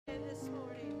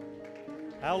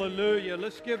Hallelujah.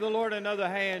 Let's give the Lord another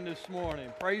hand this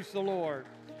morning. Praise the Lord.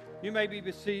 You may be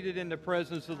seated in the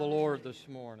presence of the Lord this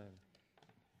morning.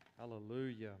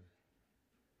 Hallelujah.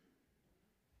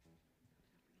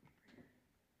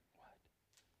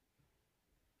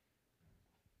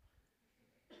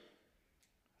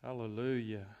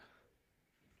 Hallelujah.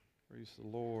 Praise the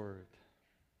Lord.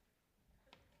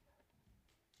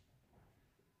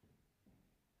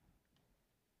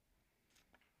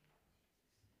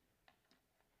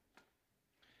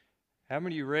 How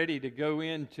many of you ready to go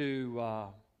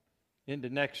into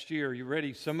next year? You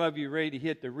ready? Some of you ready to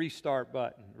hit the restart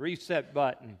button, reset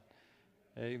button.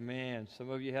 Amen. Some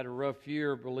of you had a rough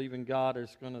year. Believing God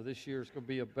this year is going to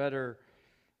be a better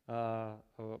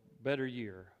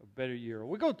year.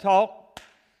 We're going to talk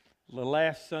the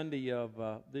last Sunday of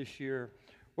this year.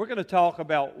 We're going to talk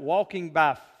about walking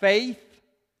by faith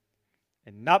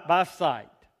and not by sight.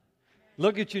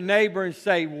 Look at your neighbor and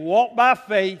say, walk by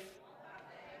faith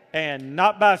and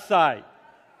not by sight.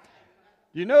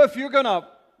 You know, if you're going to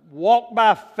walk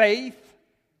by faith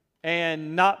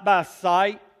and not by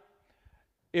sight,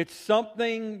 it's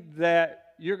something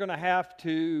that you're going to have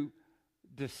to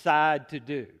decide to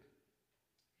do.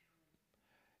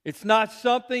 It's not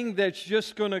something that's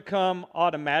just going to come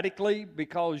automatically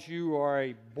because you are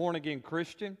a born-again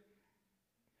Christian.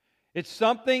 It's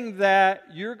something that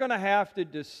you're going to have to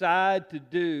decide to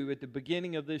do at the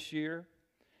beginning of this year.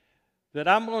 That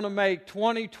I'm going to make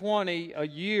 2020 a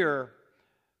year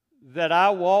that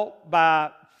I walk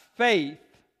by faith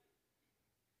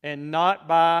and not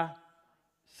by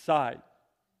sight.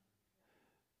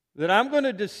 That I'm going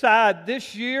to decide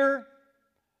this year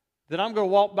that I'm going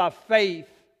to walk by faith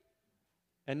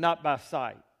and not by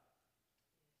sight.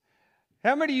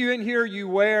 How many of you in here you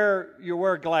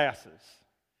wear glasses?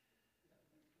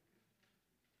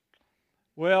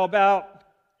 Well, about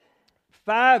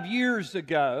 5 years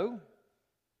ago,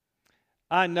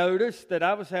 I noticed that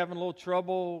I was having a little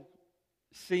trouble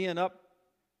seeing up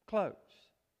close.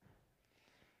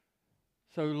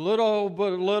 So little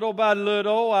by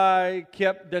little, I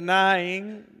kept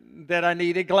denying that I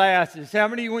needed glasses. How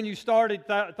many, when you started,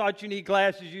 thought you need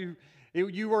glasses?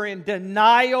 You were in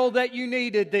denial that you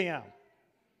needed them.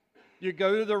 You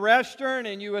go to the restaurant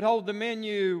and you would hold the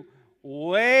menu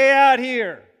way out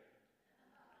here,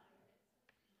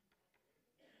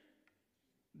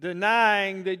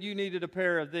 denying that you needed a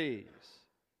pair of these.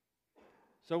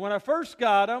 So when I first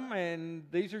got them, and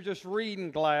these are just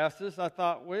reading glasses, I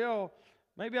thought, well,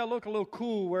 maybe I look a little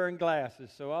cool wearing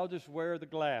glasses, so I'll just wear the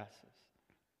glasses.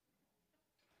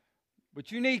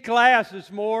 But you need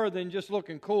glasses more than just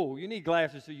looking cool. You need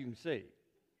glasses so you can see.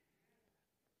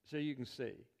 So you can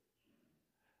see.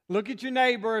 Look at your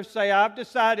neighbor and say, I've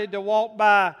decided to walk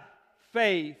by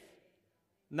faith,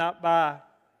 not by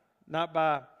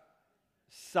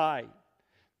sight.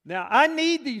 Now, I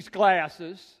need these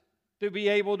glasses to be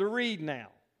able to read now.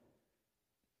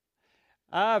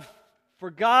 I've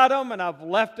forgot them and I've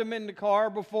left them in the car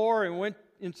before and went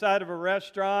inside of a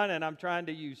restaurant and I'm trying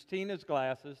to use Tina's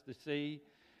glasses to see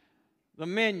the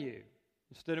menu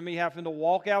instead of me having to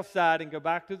walk outside and go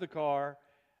back to the car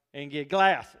and get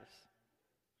glasses.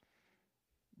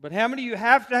 But how many of you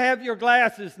have to have your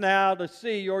glasses now to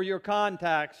see, or your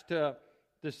contacts to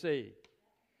see?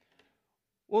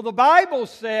 Well, the Bible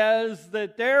says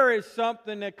that there is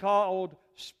something that's called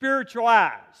spiritual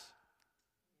eyes.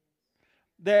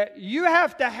 That you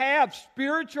have to have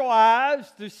spiritual eyes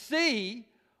to see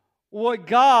what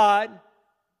God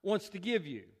wants to give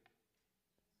you.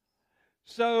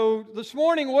 So this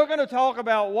morning we're going to talk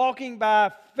about walking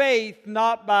by faith,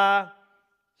 not by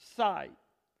sight.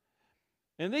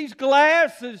 And these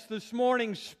glasses this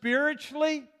morning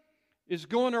spiritually is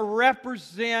going to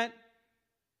represent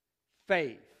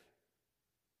faith.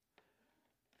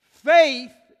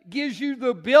 Faith gives you the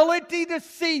ability to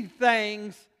see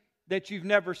things that you've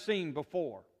never seen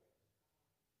before.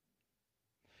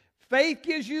 Faith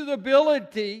gives you the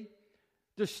ability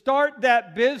to start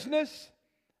that business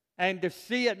and to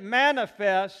see it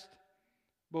manifest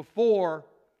before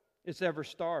it's ever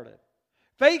started.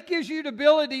 Faith gives you the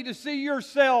ability to see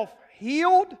yourself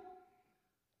healed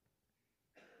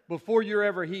before you're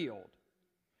ever healed.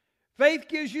 Faith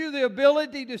gives you the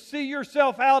ability to see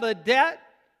yourself out of debt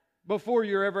before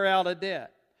you're ever out of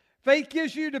debt. Faith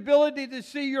gives you the ability to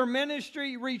see your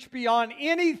ministry reach beyond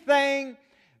anything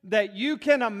that you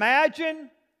can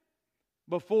imagine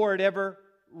before it ever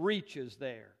reaches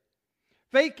there.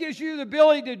 Faith gives you the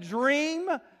ability to dream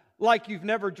like you've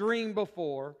never dreamed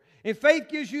before. And faith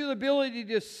gives you the ability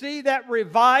to see that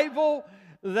revival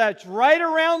that's right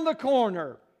around the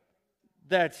corner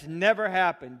that's never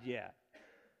happened yet.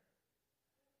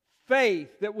 faith,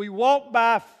 that we walk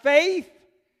by faith,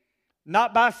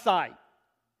 not by sight.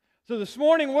 So this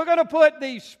morning we're going to put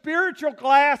these spiritual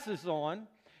glasses on,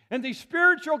 and these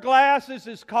spiritual glasses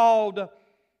is called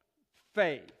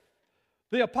faith.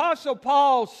 The Apostle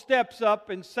Paul steps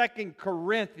up in 2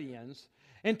 Corinthians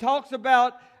and talks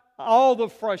about all the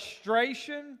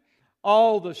frustration,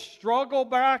 all the struggle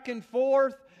back and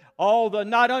forth, all the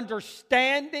not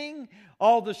understanding,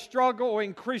 all the struggle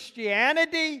in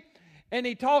Christianity. And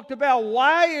he talked about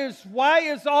why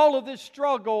is all of this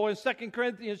struggle in 2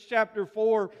 Corinthians chapter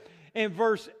 4 and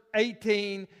verse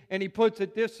 18, and he puts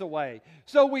it this way.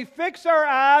 So we fix our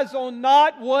eyes on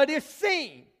not what is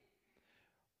seen.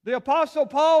 The Apostle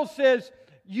Paul says,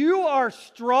 you are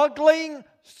struggling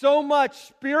so much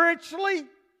spiritually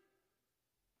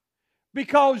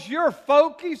because you're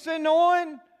focusing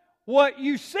on what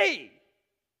you see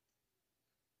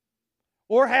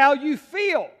or how you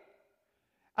feel.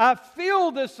 I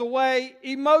feel this way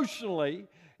emotionally,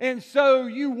 and so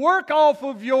you work off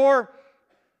of your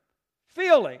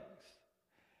feelings.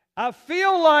 I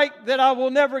feel like that I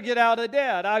will never get out of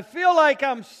debt. I feel like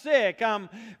I'm sick. I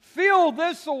feel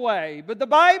this way. But the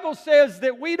Bible says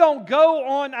that we don't go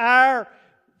on our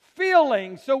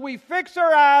feelings. So we fix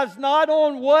our eyes not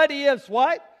on what is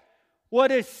what?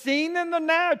 What is seen in the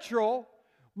natural,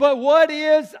 but what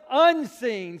is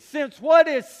unseen. Since what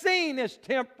is seen is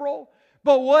temporal,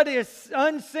 but what is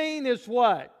unseen is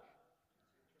what?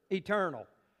 Eternal.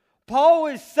 Paul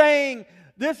is saying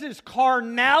this is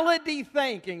carnality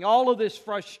thinking. All of this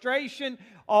frustration,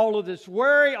 all of this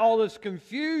worry, all this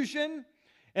confusion,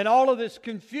 and all of this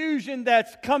confusion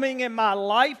that's coming in my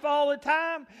life all the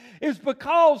time is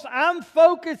because I'm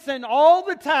focusing all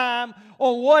the time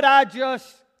on what I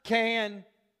just can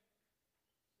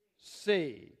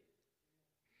see.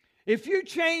 If you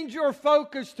change your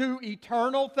focus to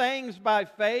eternal things by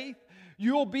faith,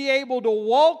 you'll be able to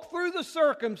walk through the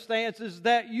circumstances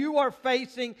that you are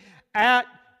facing at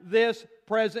this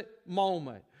present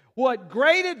moment. What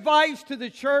great advice to the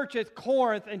church at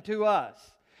Corinth and to us.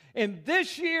 And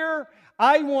this year,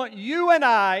 I want you and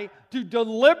I to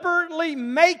deliberately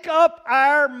make up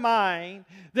our mind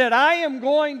that I am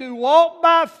going to walk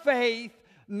by faith,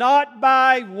 not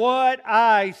by what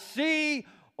I see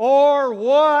or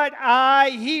what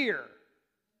I hear.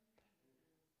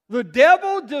 The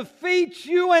devil defeats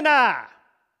you and I.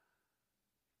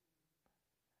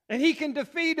 And he can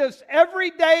defeat us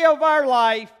every day of our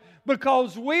life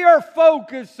because we are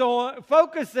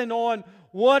focusing on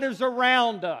what is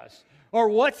around us or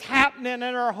what's happening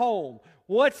in our home,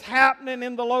 what's happening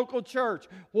in the local church,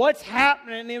 what's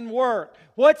happening in work,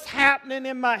 what's happening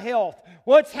in my health,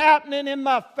 what's happening in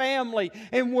my family.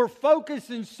 And we're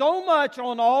focusing so much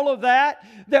on all of that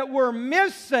that we're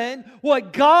missing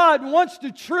what God wants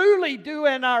to truly do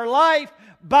in our life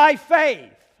by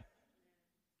faith.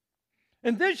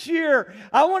 And this year,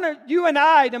 I want you and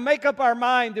I to make up our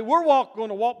mind that we're going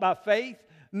to walk by faith,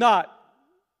 not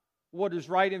what is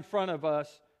right in front of us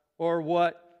or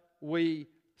what we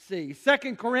see.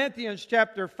 2 Corinthians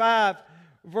chapter 5,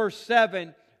 verse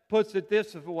 7 puts it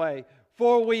this way.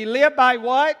 For we live by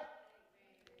what?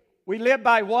 We live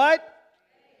by what?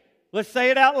 Let's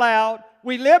say it out loud.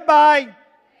 We live by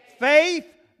faith,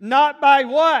 not by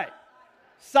what?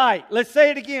 Sight. Let's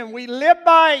say it again. We live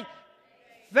by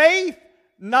faith,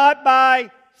 not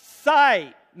by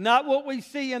sight. Not what we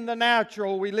see in the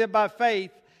natural. We live by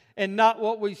faith and not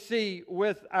what we see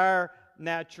with our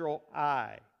natural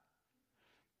eye.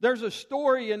 There's a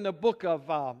story in the book of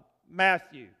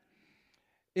Matthew.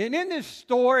 And in this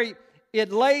story,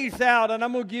 it lays out, and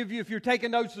I'm going to give you, if you're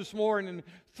taking notes this morning,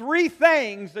 3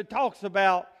 things that talks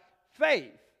about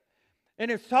faith.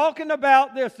 And it's talking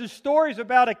about this. This story is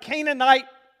about a Canaanite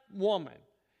woman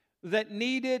that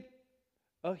needed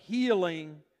a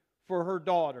healing for her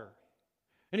daughter.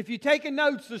 And if you're taking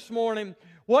notes this morning,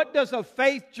 what does a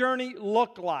faith journey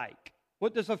look like?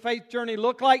 What does a faith journey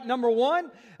look like? Number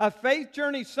 1, a faith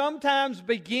journey sometimes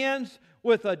begins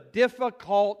with a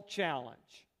difficult challenge.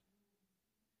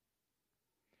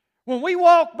 When we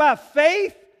walk by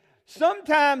faith,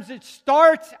 sometimes it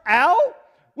starts out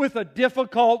with a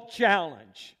difficult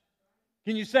challenge.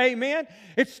 Can you say amen?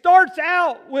 It starts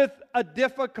out with a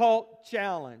difficult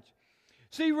challenge.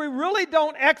 See, we really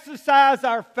don't exercise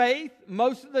our faith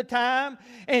most of the time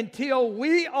until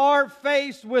we are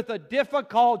faced with a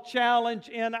difficult challenge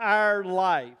in our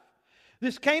life.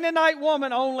 This Canaanite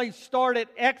woman only started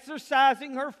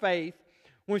exercising her faith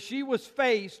when she was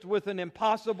faced with an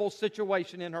impossible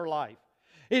situation in her life.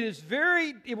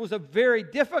 It was a very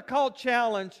difficult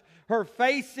challenge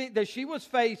that she was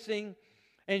facing,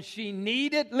 And she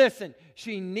needed, listen,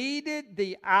 she needed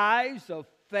the eyes of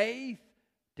faith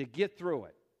to get through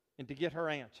it and to get her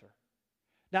answer.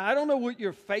 Now, I don't know what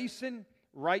you're facing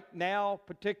right now,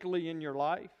 particularly in your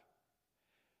life,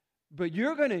 but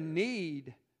you're going to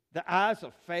need the eyes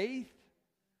of faith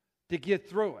to get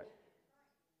through it.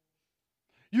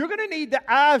 You're going to need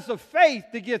the eyes of faith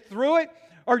to get through it,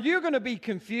 or you're going to be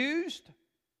confused.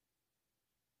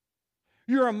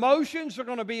 Your emotions are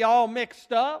going to be all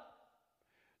mixed up.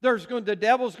 The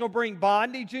devil's going to bring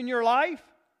bondage in your life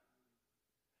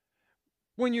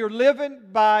when you're living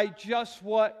by just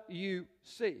what you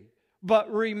see.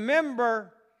 But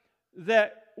remember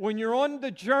that when you're on the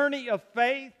journey of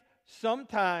faith,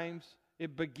 sometimes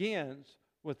it begins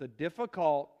with a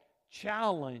difficult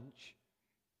challenge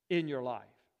in your life.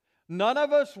 None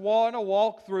of us want to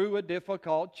walk through a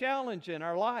difficult challenge in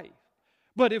our life.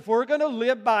 But if we're going to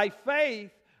live by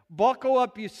faith, buckle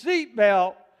up your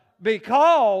seatbelt,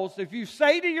 because if you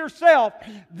say to yourself,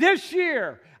 this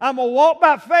year I'm going to walk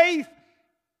by faith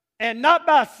and not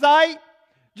by sight,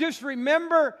 just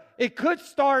remember it could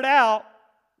start out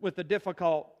with a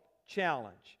difficult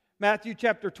challenge. Matthew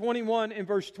chapter 21 and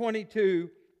verse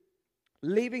 22,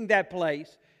 leaving that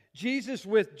place, Jesus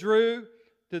withdrew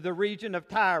to the region of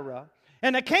Tyre.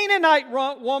 And a Canaanite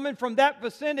woman from that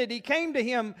vicinity came to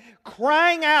him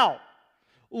crying out,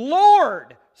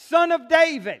 Lord, Son of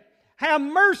David, have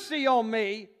mercy on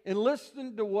me. And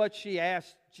listen to what she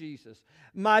asked Jesus.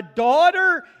 My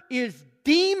daughter is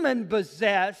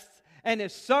demon-possessed and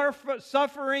is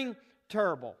suffering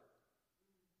terrible.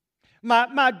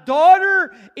 My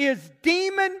daughter is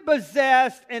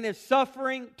demon-possessed and is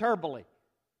suffering terribly.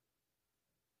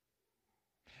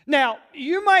 Now,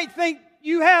 you might think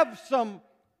you have some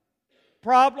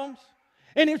problems.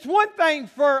 And it's one thing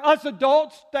for us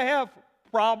adults to have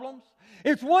problems.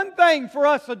 It's one thing for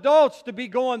us adults to be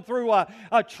going through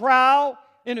a trial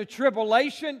and a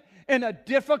tribulation and a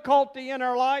difficulty in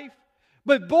our life.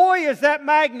 But boy, is that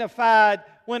magnified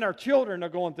when our children are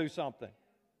going through something.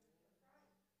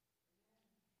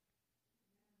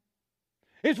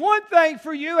 It's one thing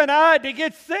for you and I to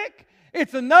get sick.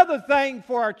 It's another thing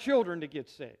for our children to get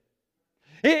sick.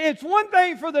 It's one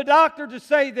thing for the doctor to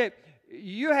say that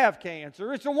you have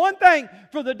cancer. It's one thing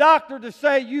for the doctor to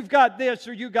say you've got this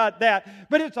or you got that.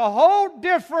 But it's a whole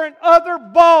different other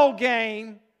ball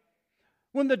game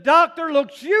when the doctor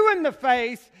looks you in the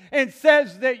face and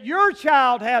says that your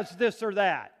child has this or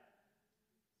that.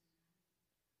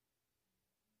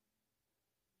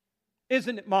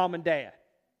 Isn't it, Mom and Dad?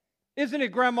 Isn't it,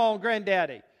 Grandma and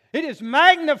Granddaddy? It is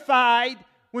magnified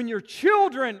when your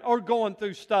children are going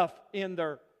through stuff in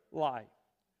their life.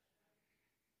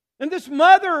 And this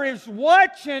mother is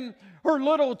watching her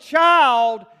little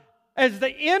child as the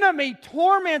enemy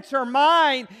torments her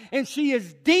mind and she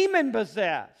is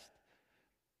demon-possessed.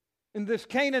 And this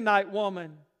Canaanite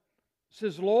woman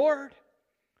says, Lord,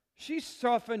 she's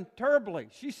suffering terribly.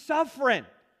 She's suffering.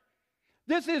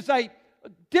 This is a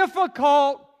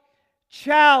difficult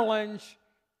challenge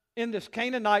in this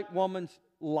Canaanite woman's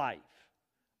life.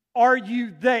 Are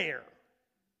you there?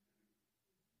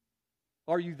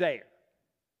 Are you there?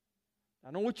 I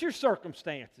don't know what your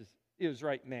circumstances is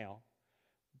right now,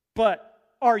 but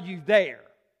are you there?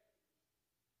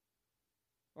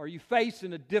 Are you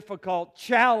facing a difficult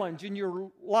challenge in your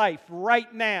life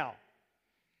right now?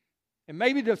 And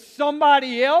maybe to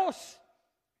somebody else,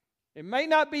 it may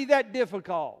not be that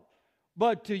difficult,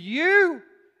 but to you,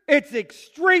 it's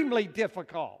extremely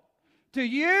difficult. To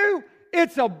you,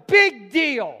 it's a big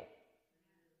deal.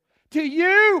 To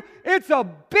you, it's a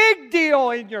big deal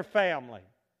in your family.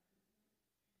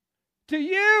 To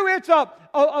you, it's a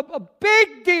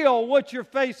big deal what you're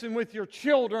facing with your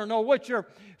children or what you're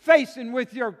facing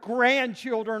with your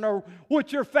grandchildren or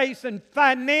what you're facing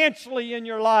financially in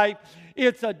your life.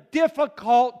 It's a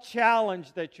difficult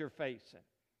challenge that you're facing.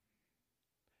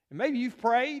 And maybe you've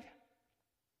prayed.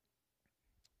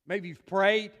 Maybe you've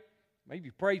prayed. Maybe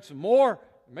you prayed some more.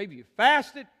 Maybe you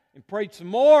fasted and prayed some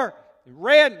more and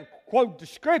read and quoted the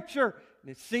Scripture,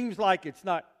 and it seems like it's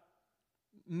not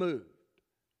moved.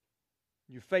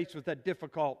 You're faced with that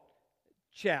difficult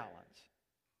challenge.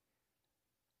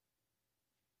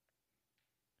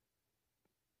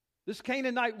 This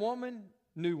Canaanite woman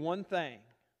knew one thing.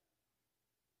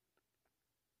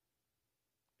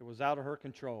 It was out of her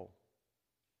control.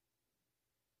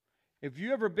 Have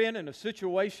you ever been in a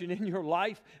situation in your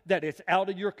life that it's out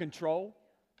of your control?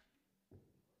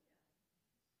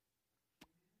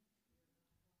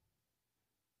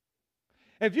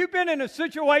 Have you been in a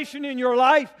situation in your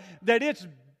life that it's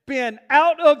been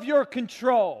out of your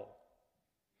control?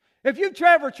 If you've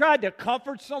ever tried to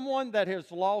comfort someone that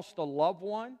has lost a loved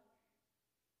one,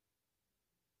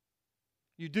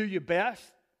 you do your best.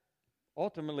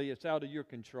 Ultimately, it's out of your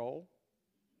control.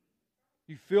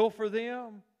 You feel for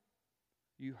them.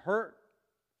 You hurt.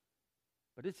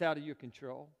 But it's out of your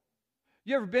control.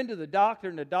 You ever been to the doctor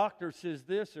and the doctor says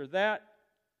this or that?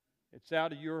 It's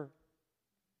out of your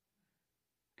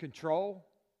control.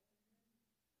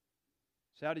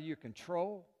 It's out of your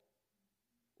control.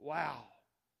 Wow.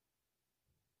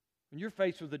 When you're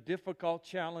faced with a difficult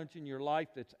challenge in your life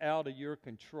that's out of your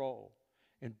control.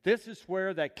 And this is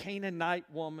where that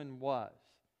Canaanite woman was.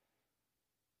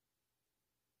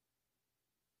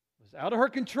 It was out of her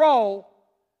control,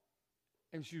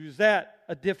 and she was at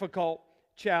a difficult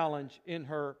challenge in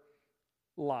her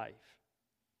life.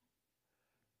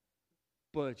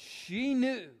 But she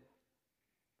knew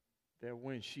that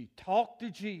when she talked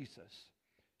to Jesus,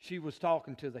 she was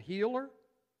talking to the healer,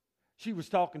 she was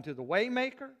talking to the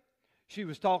waymaker, she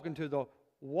was talking to the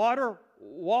water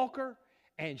walker,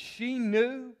 and she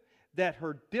knew that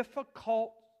her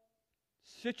difficult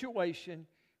situation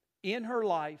in her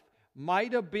life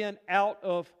might have been out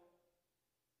of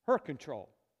her control.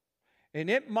 And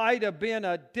it might have been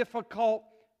a difficult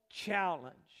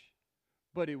challenge.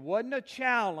 But it wasn't a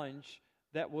challenge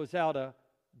that was out of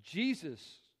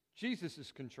Jesus'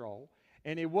 control.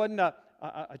 And it wasn't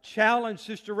a challenge,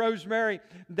 Sister Rosemary,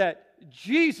 that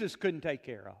Jesus couldn't take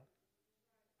care of.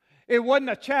 It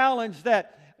wasn't a challenge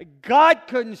that God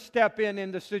couldn't step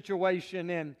in the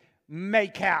situation and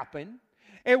make happen.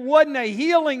 It wasn't a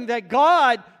healing that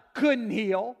God couldn't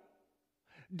heal.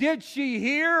 Did she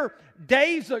hear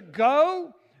days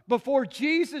ago, before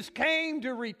Jesus came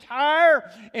to retire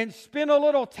and spend a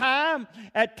little time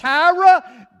at Tyre,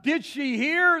 did she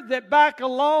hear that back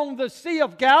along the Sea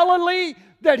of Galilee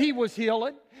that He was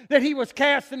healing, that He was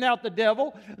casting out the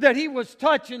devil, that He was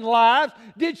touching lives?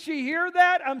 Did she hear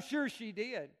that? I'm sure she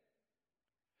did.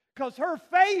 Because her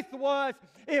faith was,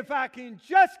 if I can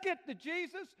just get to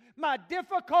Jesus, my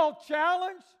difficult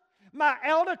challenge, my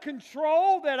out of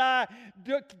control that I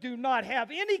do not have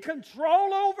any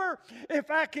control over,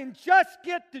 if I can just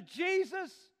get to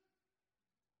Jesus.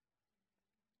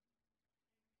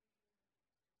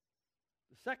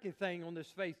 The second thing on this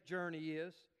faith journey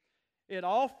is it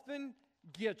often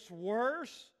gets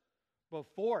worse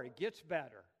before it gets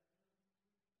better.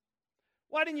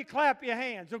 Why didn't you clap your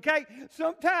hands, okay?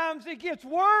 Sometimes it gets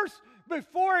worse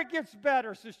before it gets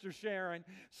better, Sister Sharon.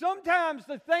 Sometimes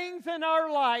the things in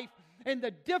our life and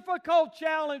the difficult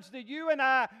challenge that you and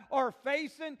I are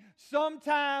facing,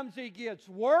 sometimes it gets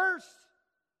worse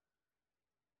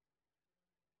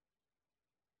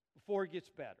before it gets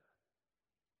better.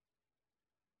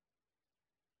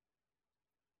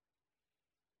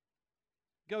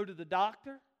 Go to the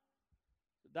doctor.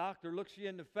 The doctor looks you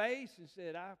in the face and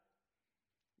said,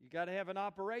 you got to have an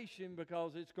operation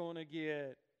because it's going to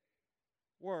get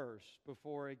worse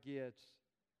before it gets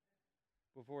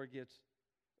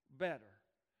better.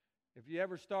 If you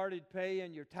ever started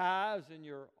paying your tithes and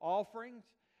your offerings,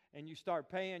 and you start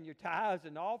paying your tithes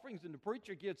and offerings, and the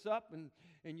preacher gets up and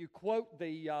you quote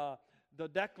the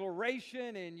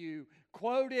declaration, and you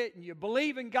quote it, and you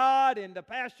believe in God, and the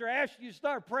pastor asks you to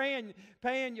start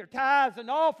paying your tithes and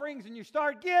offerings, and you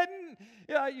start giving,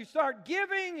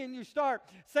 and you start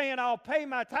saying, I'll pay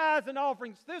my tithes and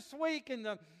offerings this week and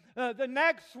the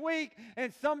next week,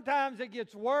 and sometimes it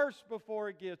gets worse before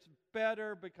it gets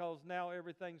better because now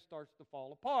everything starts to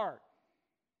fall apart.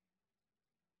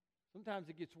 Sometimes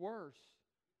it gets worse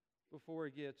before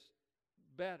it gets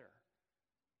better.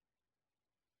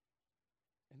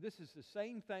 And this is the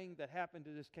same thing that happened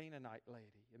to this Canaanite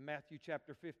lady. In Matthew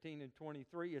chapter 15 and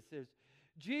 23, it says,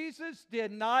 Jesus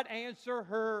did not answer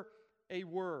her a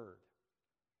word.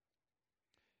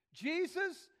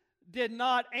 Jesus did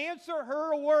not answer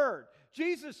her a word.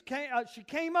 She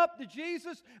came up to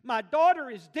Jesus, my daughter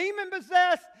is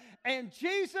demon-possessed, and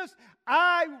Jesus,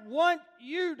 I want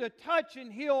you to touch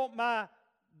and heal my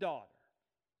daughter.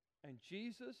 And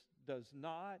Jesus does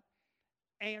not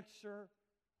answer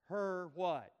her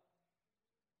what?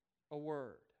 A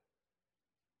word.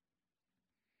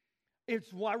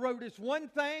 I wrote, it's one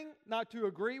thing not to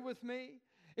agree with me.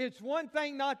 It's one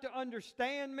thing not to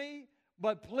understand me,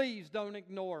 but please don't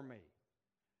ignore me.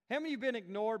 How many of you been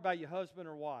ignored by your husband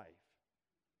or wife?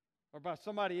 Or by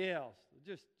somebody else?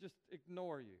 Just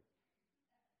ignore you.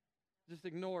 Just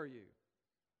ignore you.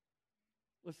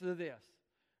 Listen to this.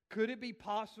 Could it be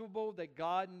possible that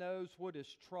God knows what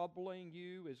is troubling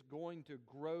you is going to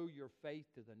grow your faith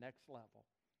to the next level?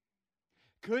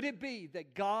 Could it be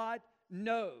that God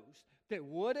knows that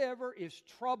whatever is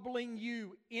troubling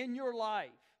you in your life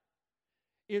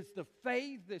is the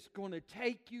faith that's going to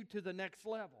take you to the next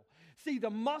level. See, the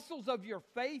muscles of your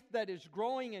faith that is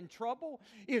growing in trouble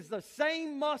is the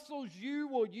same muscles you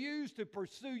will use to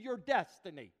pursue your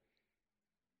destiny.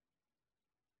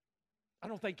 I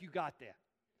don't think you got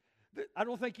that. I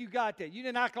don't think you got that. You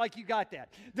didn't act like you got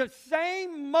that. The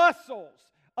same muscles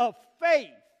of faith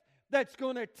that's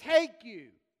going to take you,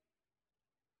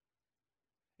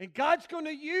 and God's going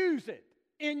to use it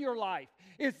in your life,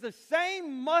 is the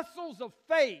same muscles of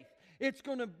faith it's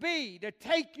going to be to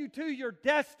take you to your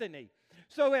destiny.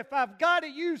 So if I've got to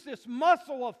use this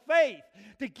muscle of faith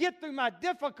to get through my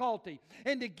difficulty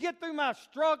and to get through my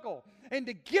struggle and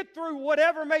to get through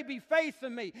whatever may be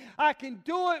facing me, I can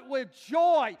do it with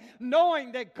joy,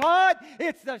 knowing that God,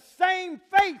 it's the same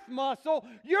faith muscle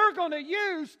you're going to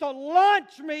use to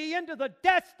launch me into the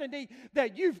destiny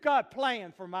that you've got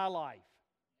planned for my life.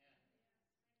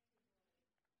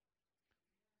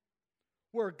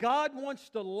 Where God wants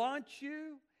to launch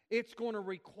you, it's going to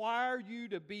require you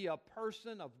to be a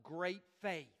person of great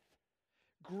faith.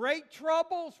 Great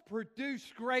troubles produce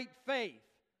great faith.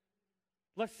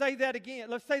 Let's say that again.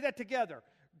 Let's say that together.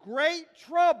 Great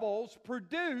troubles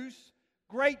produce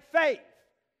great faith.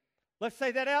 Let's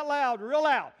say that out loud, real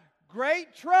loud.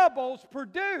 Great troubles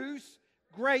produce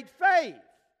great faith.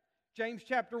 James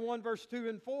chapter 1, verse 2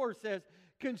 and 4 says,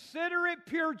 "Consider it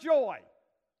pure joy."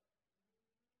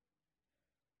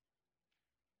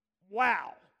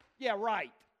 Wow. Yeah,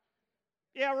 right.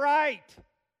 Yeah, right.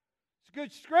 It's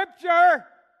good scripture.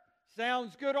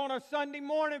 Sounds good on a Sunday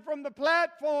morning from the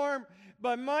platform,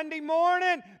 but Monday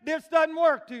morning, this doesn't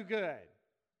work too good.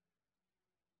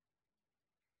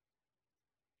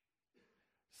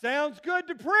 Sounds good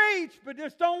to preach, but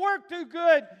this don't work too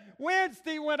good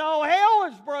Wednesday when all hell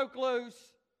is broke loose.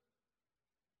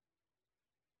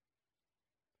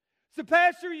 So,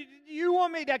 Pastor, you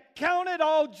want me to count it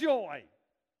all joy?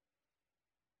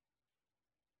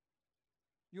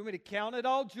 You want me to count it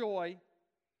all joy,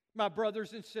 my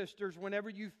brothers and sisters, whenever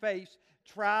you face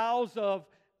trials of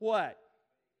what?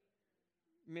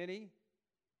 Many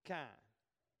kind.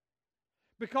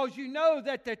 Because you know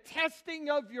that the testing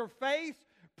of your faith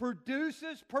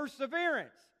produces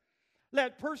perseverance.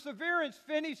 Let perseverance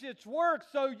finish its work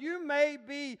so you may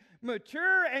be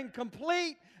mature and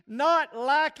complete, not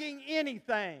lacking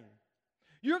anything.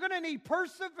 You're going to need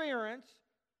perseverance.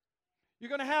 You're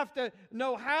going to have to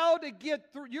know how to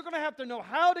get through. You're going to have to know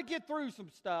how to get through some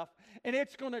stuff, and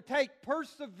it's going to take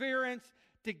perseverance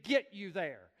to get you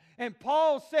there. And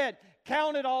Paul said,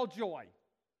 count it all joy.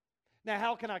 Now,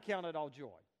 how can I count it all joy?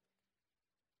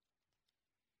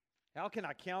 How can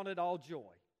I count it all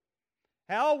joy?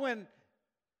 How, when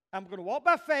I'm going to walk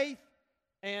by faith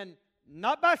and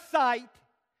not by sight,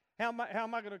 how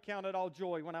am I going to count it all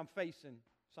joy when I'm facing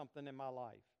something in my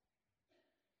life?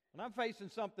 When I'm facing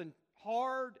something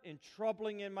hard and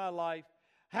troubling in my life,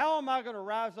 how am I going to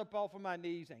rise up off of my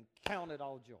knees and count it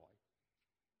all joy?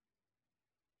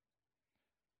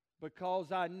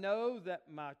 Because I know that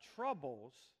my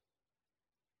troubles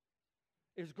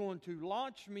is going to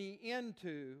launch me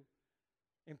into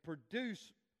and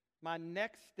produce my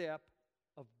next step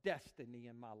of destiny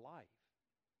in my life.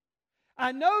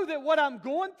 I know that what I'm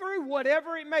going through,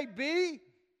 whatever it may be,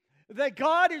 that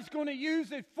God is going to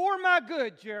use it for my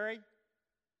good, Jerry.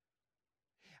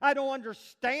 I don't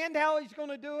understand how He's going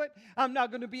to do it. I'm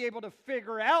not going to be able to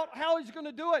figure out how He's going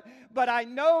to do it. But I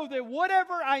know that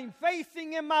whatever I'm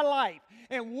facing in my life,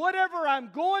 and whatever I'm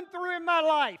going through in my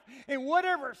life, and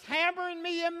whatever's hammering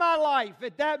me in my life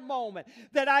at that moment,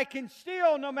 that I can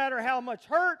still, no matter how much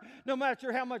hurt, no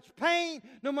matter how much pain,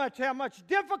 no matter how much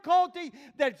difficulty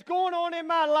that's going on in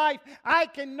my life, I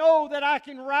can know that I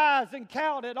can rise and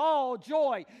count it all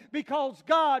joy, because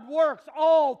God works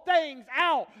all things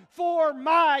out for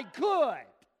my good.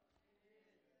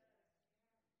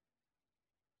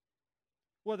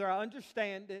 Whether I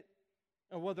understand it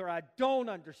or whether I don't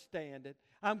understand it,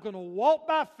 I'm going to walk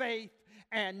by faith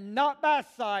and not by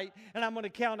sight, and I'm going to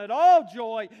count it all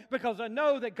joy because I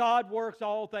know that God works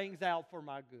all things out for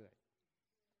my good.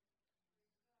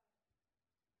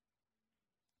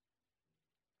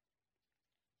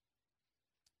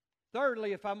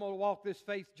 Thirdly, if I'm going to walk this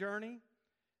faith journey,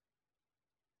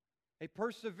 a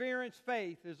perseverance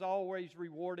faith is always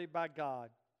rewarded by God.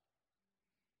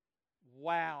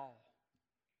 Wow.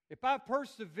 If I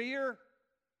persevere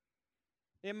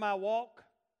in my walk,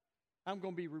 I'm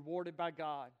going to be rewarded by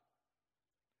God.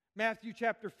 Matthew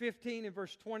chapter 15 and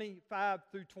verse 25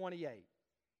 through 28.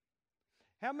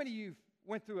 How many of you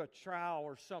went through a trial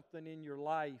or something in your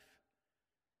life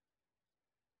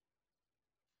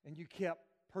and you kept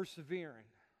persevering?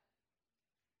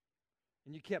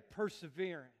 And you kept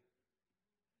persevering.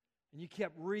 And you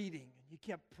kept reading, and you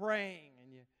kept praying,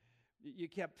 and you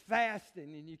kept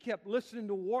fasting, and you kept listening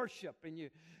to worship, and you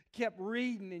kept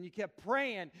reading, and you kept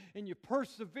praying, and you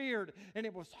persevered, and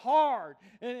it was hard,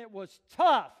 and it was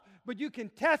tough. But you can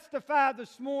testify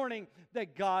this morning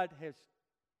that God has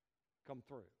come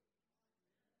through.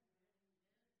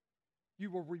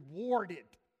 You were rewarded.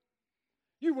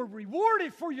 You were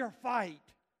rewarded for your fight.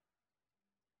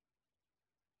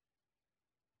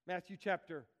 Matthew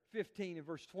chapter 15 and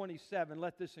verse 27,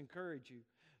 let this encourage you.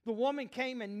 The woman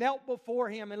came and knelt before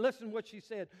him, and listen to what she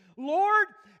said. Lord,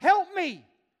 help me.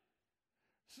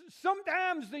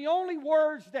 Sometimes the only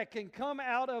words that can come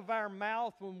out of our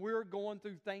mouth when we're going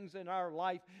through things in our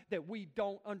life that we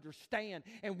don't understand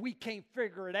and we can't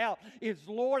figure it out is,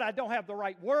 Lord, I don't have the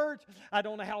right words. I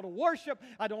don't know how to worship.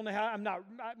 I don't know how,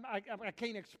 I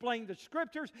can't explain the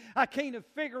scriptures. I can't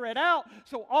figure it out.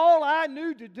 So all I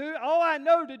know to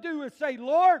do is say,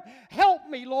 Lord, help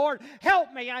me, Lord,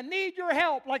 help me. I need your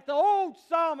help. Like the old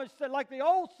psalmist said, like the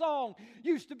old song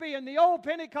used to be in the old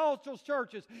Pentecostal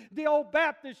churches, the old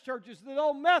Baptist churches, the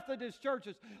old Methodist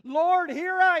churches. Lord,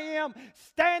 here I am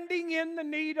standing in the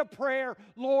need of prayer.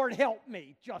 Lord, help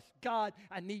me. Just God,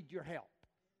 I need your help.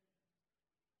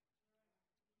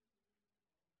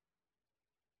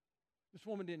 This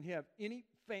woman didn't have any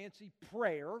fancy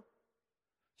prayer.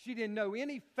 She didn't know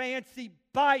any fancy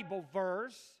Bible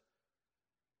verse.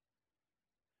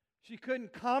 She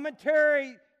couldn't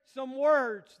commentary some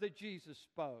words that Jesus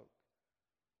spoke.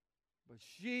 But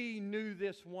she knew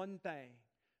this one thing,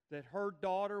 that her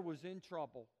daughter was in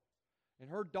trouble, and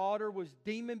her daughter was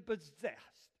demon-possessed.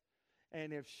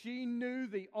 And if she knew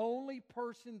the only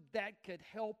person that could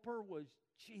help her was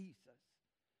Jesus,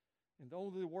 and the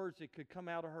only words that could come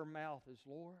out of her mouth is,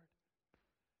 Lord,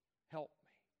 help me.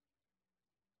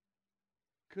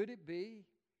 Could it be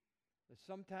that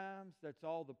sometimes that's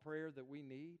all the prayer that we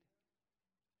need?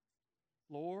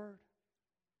 Lord,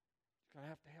 you're going to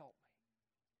have to help me.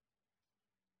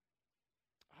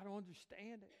 I don't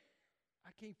understand it. I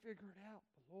can't figure it out.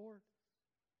 But Lord,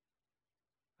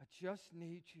 I just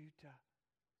need you to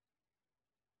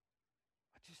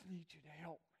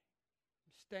help me.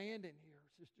 I'm standing here,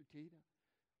 Sister Tita,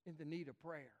 in the need of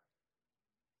prayer.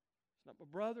 It's not my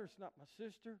brother, it's not my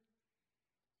sister.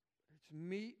 It's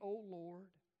me, oh Lord,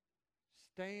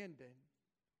 standing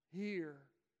here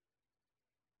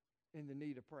in the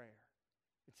need of prayer.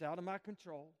 It's out of my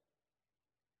control.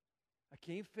 I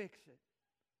can't fix it.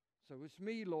 So it's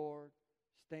me, Lord,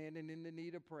 standing in the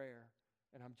need of prayer.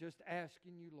 And I'm just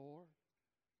asking you, Lord,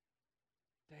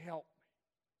 to help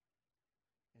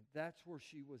me. And that's where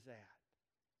she was at.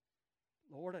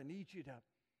 Lord, I need you to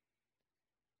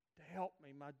help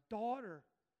me. My daughter,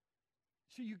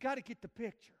 see, you got to get the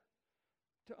picture.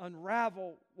 To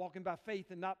unravel walking by faith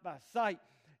and not by sight,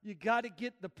 you got to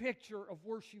get the picture of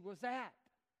where she was at.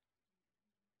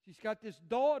 She's got this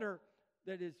daughter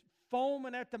that is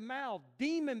foaming at the mouth,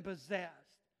 demon-possessed.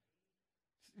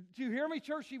 Do you hear me,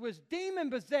 church? She was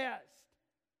demon-possessed.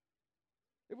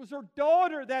 It was her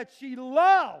daughter that she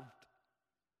loved.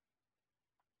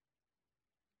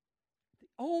 The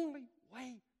only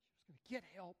way she was going to get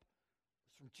help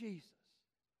was from Jesus.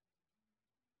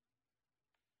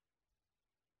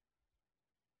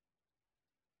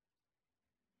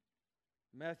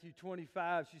 Matthew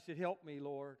 25, she said, help me,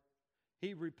 Lord.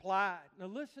 He replied. Now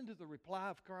listen to the reply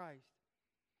of Christ.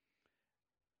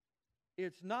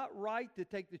 It's not right to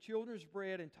take the children's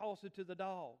bread and toss it to the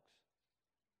dogs.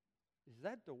 Is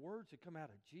that the words that come out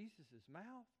of Jesus'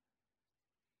 mouth?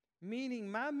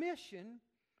 Meaning my mission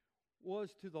was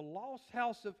to the lost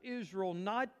house of Israel,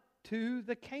 not to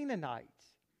the Canaanites.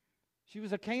 She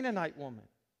was a Canaanite woman.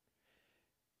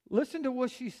 Listen to what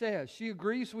she says. She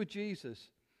agrees with Jesus.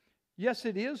 Yes,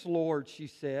 it is, Lord, she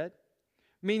said.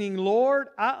 Meaning, Lord,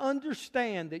 I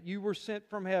understand that you were sent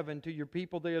from heaven to your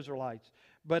people, the Israelites,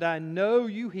 but I know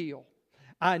you heal.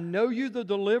 I know you the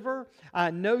deliverer.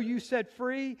 I know you set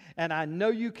free, and I know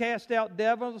you cast out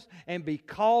devils. And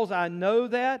because I know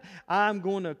that, I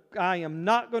am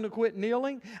not going to quit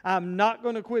kneeling. I'm not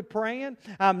going to quit praying.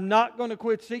 I'm not going to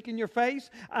quit seeking your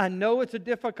face. I know it's a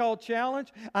difficult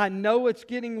challenge. I know it's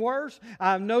getting worse.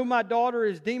 I know my daughter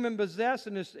is demon-possessed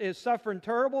and is suffering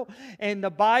terrible. And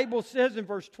the Bible says in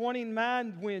verse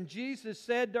 29, when Jesus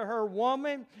said to her,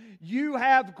 woman, you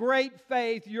have great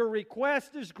faith. Your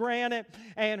request is granted.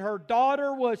 And her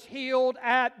daughter was healed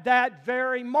at that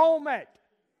very moment.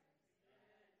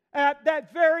 At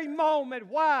that very moment.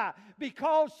 Why?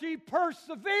 Because she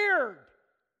persevered.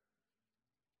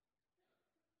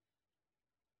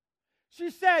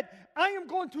 She said, I am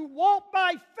going to walk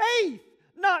by faith,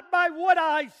 not by what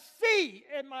I see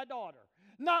in my daughter.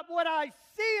 not what I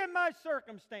see in my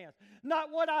circumstance,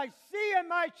 not what I see in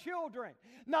my children,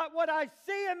 not what I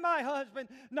see in my husband,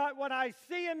 not what I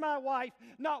see in my wife,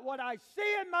 not what I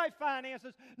see in my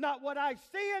finances, not what I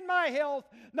see in my health,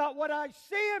 not what I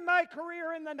see in my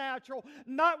career in the natural,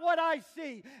 not what I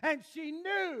see. And she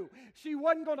knew she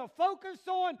wasn't going to focus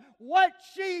on what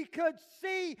she could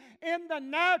see in the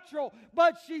natural,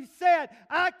 but she said,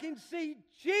 I can see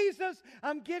Jesus.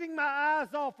 I'm getting my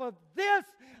eyes off of this.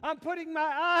 I'm putting my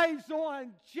eyes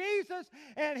on Jesus,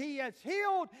 and He has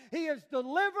healed, He has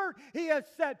delivered, He has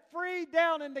set free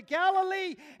down in the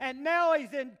Galilee, and now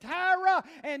He's in Tyre,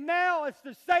 and now it's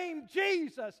the same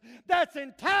Jesus that's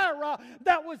in Tyre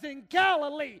that was in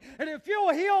Galilee. And if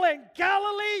you'll heal in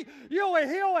Galilee, you'll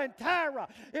heal in Tyre.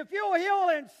 If you'll heal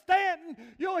in Stanton,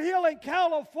 you'll heal in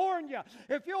California.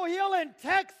 If you'll heal in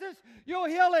Texas, you'll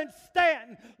heal in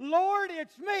Stanton. Lord,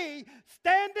 it's me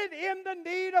standing in the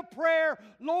need of prayer.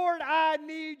 Lord, I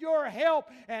need your help,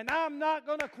 and I'm not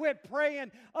going to quit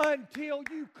praying until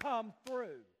you come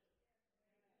through.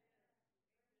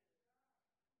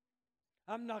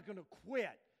 I'm not going to quit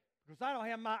because I don't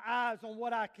have my eyes on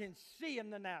what I can see in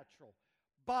the natural.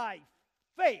 By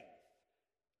faith,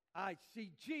 I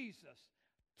see Jesus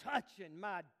touching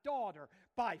my daughter.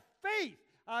 By faith,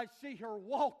 I see her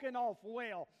walking off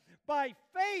well. By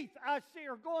faith, I see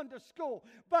her going to school.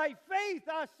 By faith,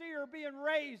 I see her being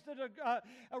raised as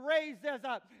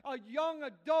a young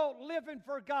adult living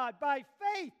for God. By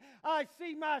faith, I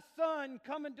see my son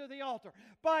coming to the altar.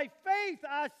 By faith,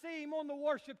 I see him on the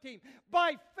worship team.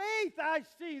 By faith, I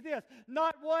see this.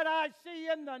 Not what I see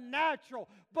in the natural,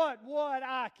 but what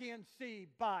I can see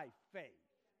by faith.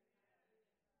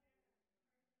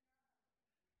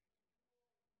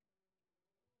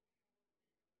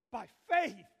 By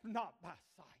faith, not by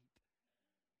sight.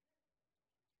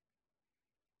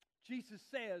 Jesus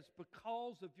says,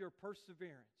 because of your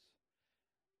perseverance,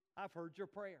 I've heard your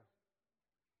prayer.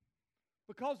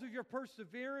 Because of your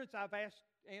perseverance, I've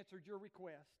answered your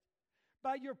request.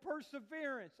 By your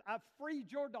perseverance, I've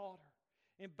freed your daughter.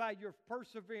 And by your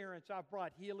perseverance, I've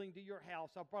brought healing to your house.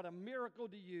 I've brought a miracle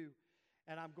to you.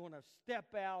 And I'm going to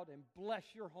step out and bless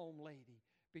your home, lady,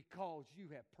 because you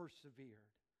have persevered.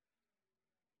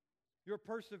 Your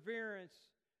perseverance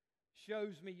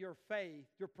shows me your faith.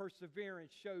 Your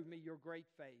perseverance showed me your great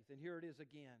faith. And here it is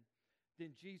again.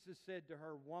 Then Jesus said to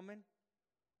her, woman,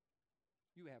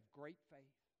 you have great faith.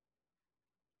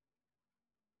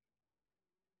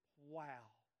 Wow.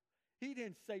 He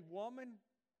didn't say, woman,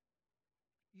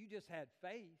 you just had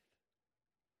faith.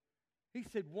 He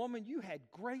said, woman, you had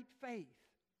great faith.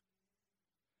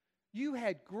 You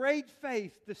had great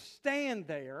faith to stand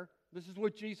there. This is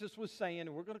what Jesus was saying,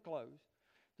 and we're going to close.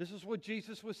 This is what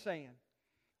Jesus was saying.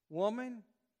 Woman,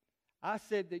 I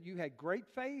said that you had great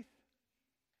faith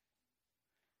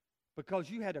because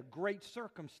you had a great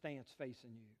circumstance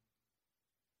facing you.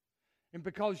 And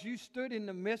because you stood in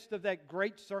the midst of that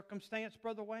great circumstance,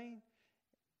 Brother Wayne,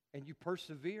 and you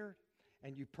persevered,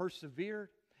 and you persevered,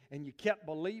 and you kept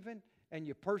believing, and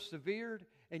you persevered,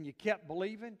 and you kept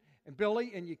believing, and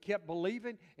Billy, and you kept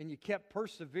believing, and you kept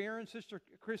persevering, Sister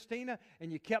Christina,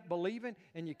 and you kept believing,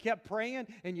 and you kept praying,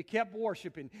 and you kept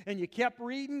worshiping, and you kept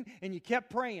reading, and you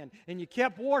kept praying, and you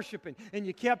kept worshiping, and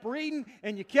you kept reading,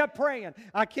 and you kept praying.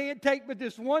 I can't take but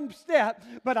this one step,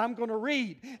 but I'm going to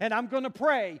read, and I'm going to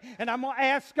pray, and I'm going to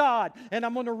ask God, and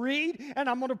I'm going to read, and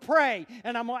I'm going to pray,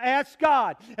 and I'm going to ask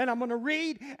God, and I'm going to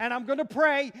read, and I'm going to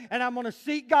pray, and I'm going to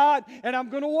seek God, and I'm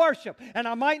going to worship. And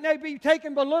I might not be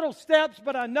taking but little steps,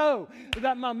 but I know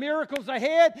that my miracle's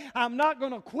ahead. I'm not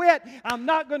going to quit. I'm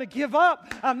not going to give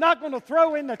up. I'm not going to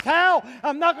throw in the towel.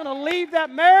 I'm not going to leave that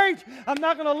marriage. I'm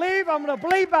not going to leave. I'm going to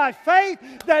believe by faith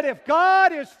that if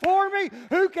God is for me,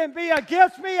 who can be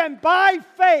against me? And by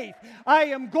faith, I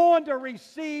am going to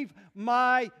receive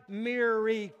my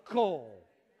miracle.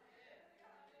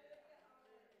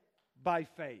 By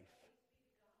faith.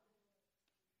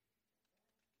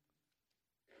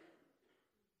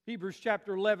 Hebrews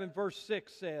chapter 11 verse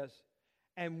 6 says,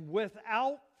 and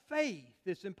without faith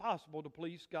it's impossible to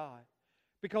please God,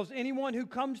 because anyone who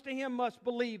comes to Him must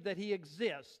believe that He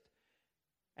exists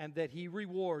and that He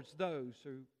rewards those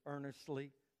who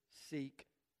earnestly seek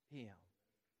Him.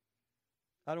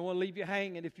 I don't want to leave you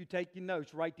hanging. If you take your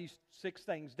notes, write these 6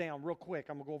 things down real quick.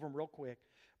 I'm going to go over them real quick.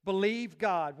 Believe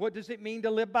God. What does it mean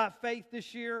to live by faith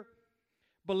this year?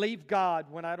 Believe God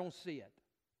when I don't see it.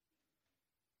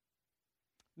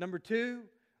 Number 2,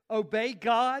 obey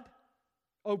God.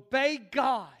 Obey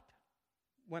God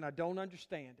when I don't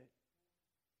understand it.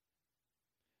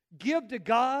 Give to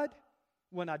God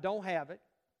when I don't have it.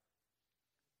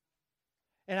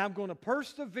 And I'm going to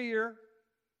persevere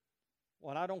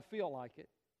when I don't feel like it.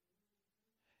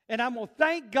 And I'm going to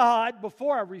thank God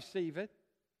before I receive it.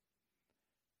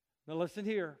 Now listen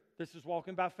here. This is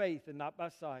walking by faith and not by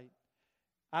sight.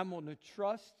 I'm going to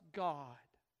trust God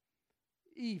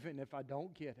even if I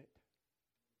don't get it.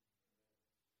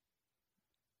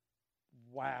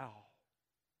 Wow.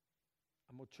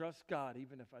 I'm going to trust God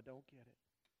even if I don't get it.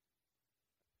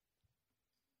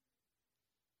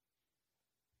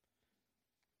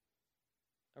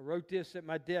 I wrote this at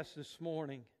my desk this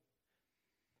morning.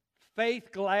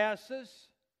 Faith glasses,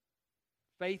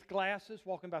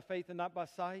 walking by faith and not by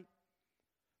sight,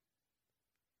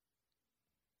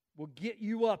 will get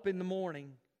you up in the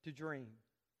morning to dream.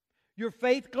 Your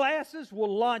faith glasses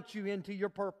will launch you into your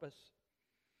purpose.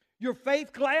 Your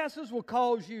faith glasses will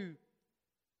cause you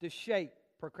to shake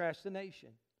procrastination.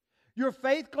 Your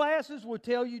faith glasses will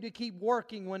tell you to keep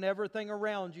working when everything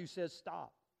around you says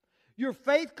stop. Your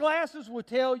faith glasses will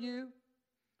tell you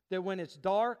that when it's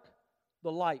dark,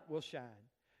 the light will shine.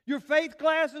 Your faith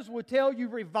glasses will tell you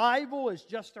revival is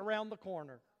just around the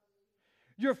corner.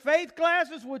 Your faith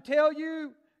glasses will tell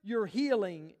you your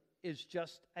healing is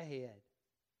just ahead.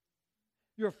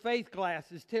 Your faith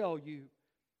glasses tell you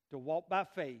to walk by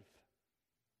faith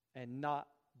and not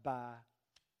by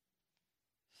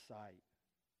sight.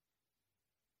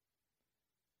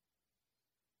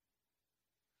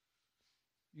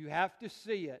 You have to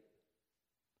see it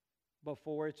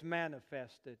before it's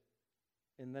manifested.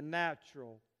 In the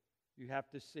natural, you have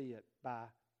to see it by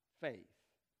faith.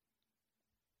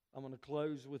 I'm going to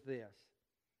close with this.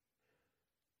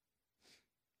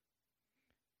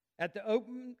 At the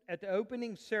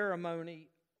opening ceremony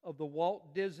of the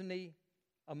Walt Disney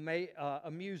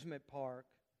Amusement Park,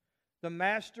 the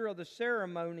master of the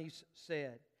ceremonies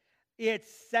said, "It's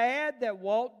sad that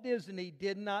Walt Disney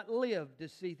did not live to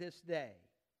see this day."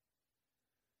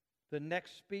 The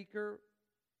next speaker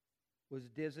was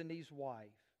Disney's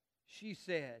wife. She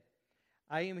said,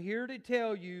 "I am here to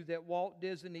tell you that Walt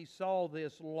Disney saw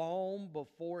this long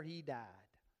before he died."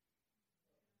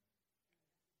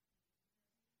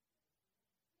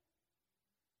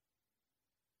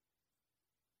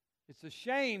 It's a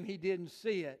shame he didn't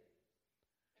see it.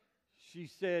 She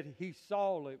said he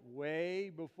saw it way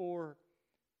before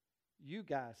you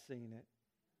guys seen it.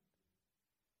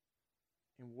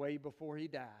 And way before he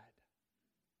died.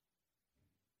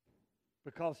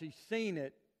 Because he's seen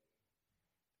it,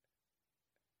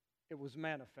 it was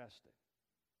manifested.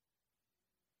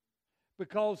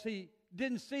 Because he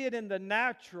didn't see it in the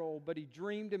natural, but he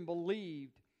dreamed and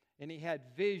believed, and he had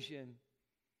vision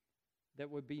that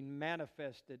would be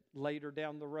manifested later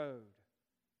down the road.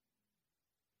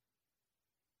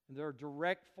 And there are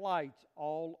direct flights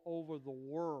all over the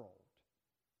world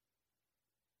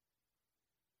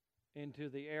into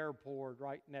the airport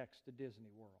right next to Disney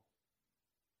World.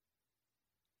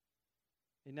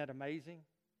 Isn't that amazing?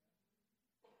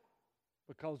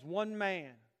 Because one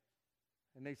man,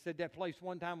 and they said that place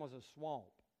one time was a swamp.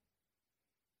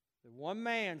 That one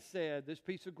man said, this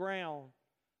piece of ground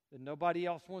that nobody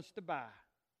else wants to buy,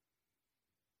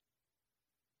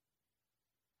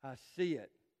 I see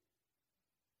it.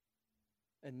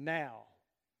 And now,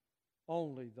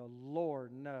 only the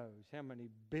Lord knows how many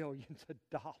billions of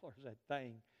dollars that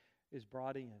thing is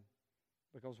brought in.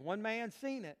 Because one man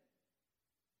seen it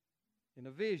in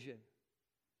a vision.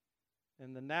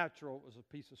 In the natural, it was a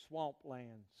piece of swamp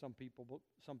land, some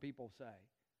people say.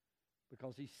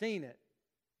 Because he's seen it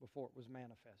before it was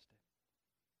manifested.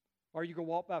 Are you going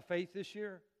to walk by faith this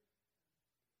year?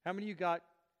 How many of you got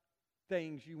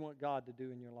things you want God to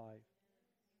do in your life?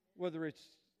 Whether it's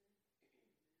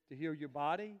to heal your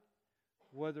body,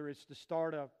 whether it's to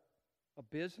start a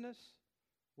business,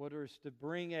 whether it's to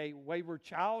bring a wayward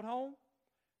child home,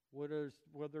 whether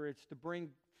it's to bring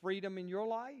freedom in your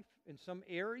life in some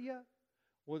area,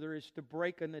 whether it's to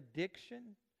break an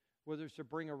addiction, whether it's to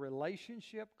bring a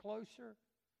relationship closer.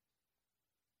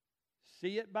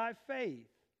 See it by faith.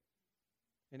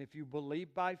 And if you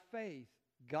believe by faith,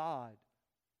 God,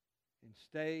 and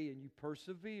stay and you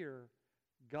persevere,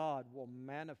 God will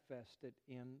manifest it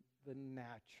in the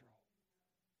natural.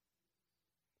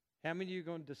 How many of you are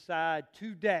going to decide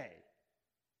today,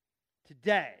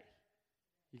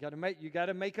 you got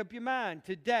to make up your mind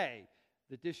today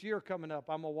that this year coming up,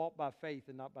 I'm going to walk by faith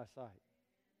and not by sight.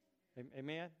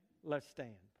 Amen? Let's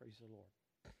stand. Praise the Lord.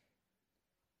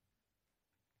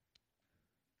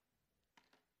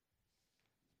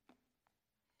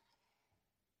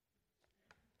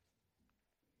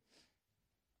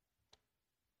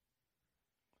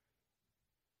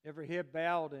 Every head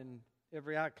bowed and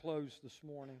every eye closed this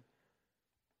morning.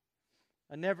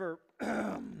 I never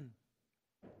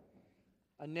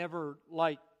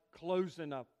like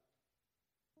closing up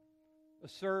a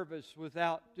service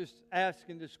without just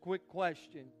asking this quick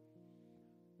question,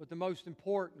 but the most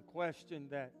important question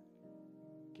that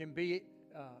can be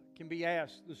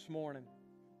asked this morning.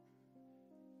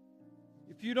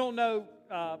 If you don't know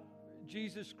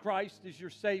Jesus Christ is your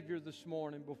Savior this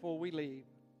morning before we leave,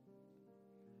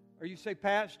 or you say,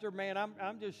 Pastor, man,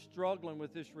 I'm just struggling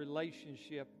with this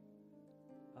relationship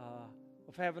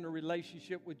of having a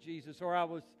relationship with Jesus, or I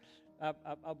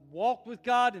walked with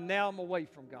God and now I'm away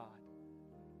from God.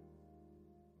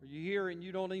 Or you're here and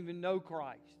you don't even know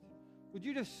Christ. Would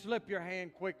you just slip your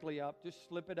hand quickly up? Just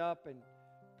slip it up and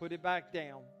put it back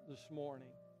down this morning.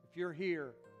 If you're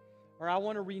here, or I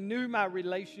want to renew my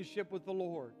relationship with the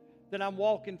Lord, then I'm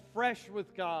walking fresh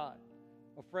with God,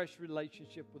 a fresh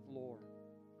relationship with the Lord.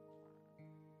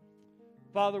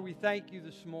 Father, we thank you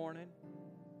this morning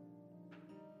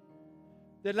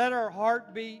that let our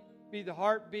heartbeat be the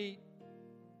heartbeat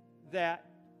that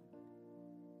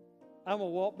I'm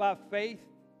going to walk by faith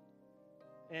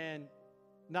and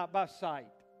not by sight.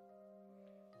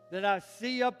 That I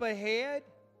see up ahead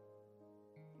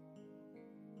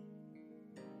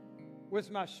with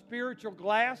my spiritual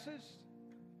glasses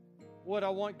what I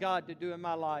want God to do in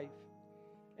my life.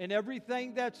 And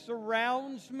everything that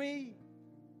surrounds me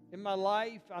in my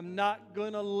life, I'm not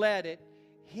going to let it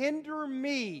hinder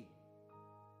me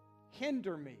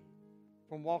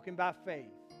from walking by faith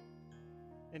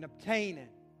and obtaining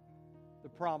the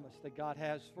promise that God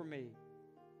has for me.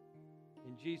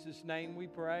 In Jesus' name we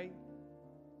pray.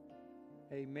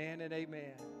 Amen and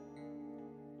amen.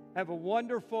 Have a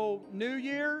wonderful New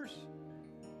Year's.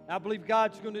 I believe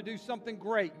God's going to do something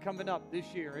great coming up this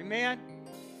year. Amen.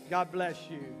 God bless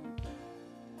you.